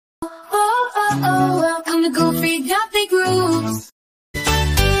welcome to Goofy Guppy Grooves.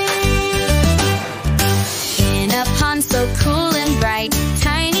 In a pond so cool and bright,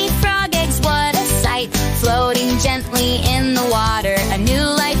 tiny frog eggs, what a sight. Floating gently in the water, a new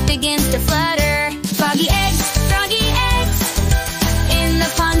life begins to flutter. Froggy eggs, in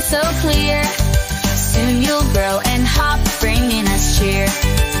the pond so clear. Soon you'll grow and hop, bringing us cheer.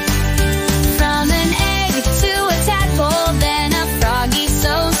 From an egg to a tadpole, then a froggy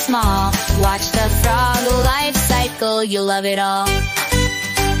so small. Watch the frog life cycle, you'll love it all.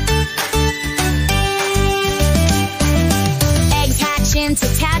 Eggs hatch into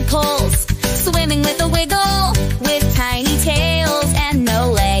tadpoles, swimming with a wiggle. With tiny tails and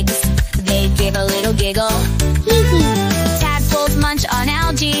no legs, they give a little giggle. Tadpoles munch on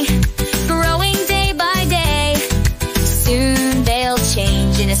algae, growing day by day. Soon they'll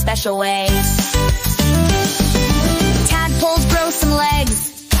change in a special way. Tadpoles grow some legs,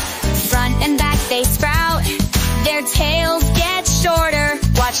 front and back they sprout. Their tails get shorter,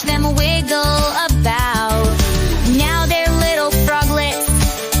 watch them wiggle about. Now they're little froglets,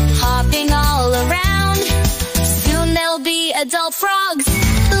 hopping all around. Soon they'll be adult frogs,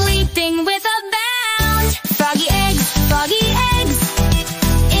 leaping with a bound. Froggy eggs,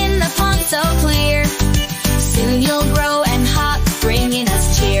 in the pond so clear. Soon you'll grow and hop, bringing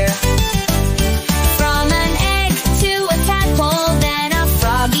us cheer. From an egg to a tadpole, then a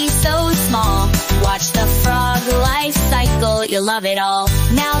froggy so small. Watch the frog life cycle, you'll love it all.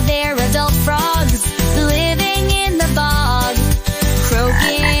 Now they're adult frogs, living in the bog,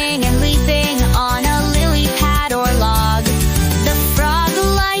 croaking and leaping on a lily pad or log. The frog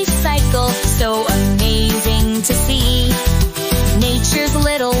life cycle, so amazing to see. Nature's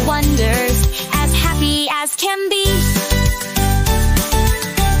little wonders, as happy as can be.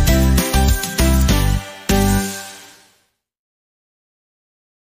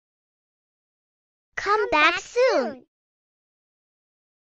 Come back soon.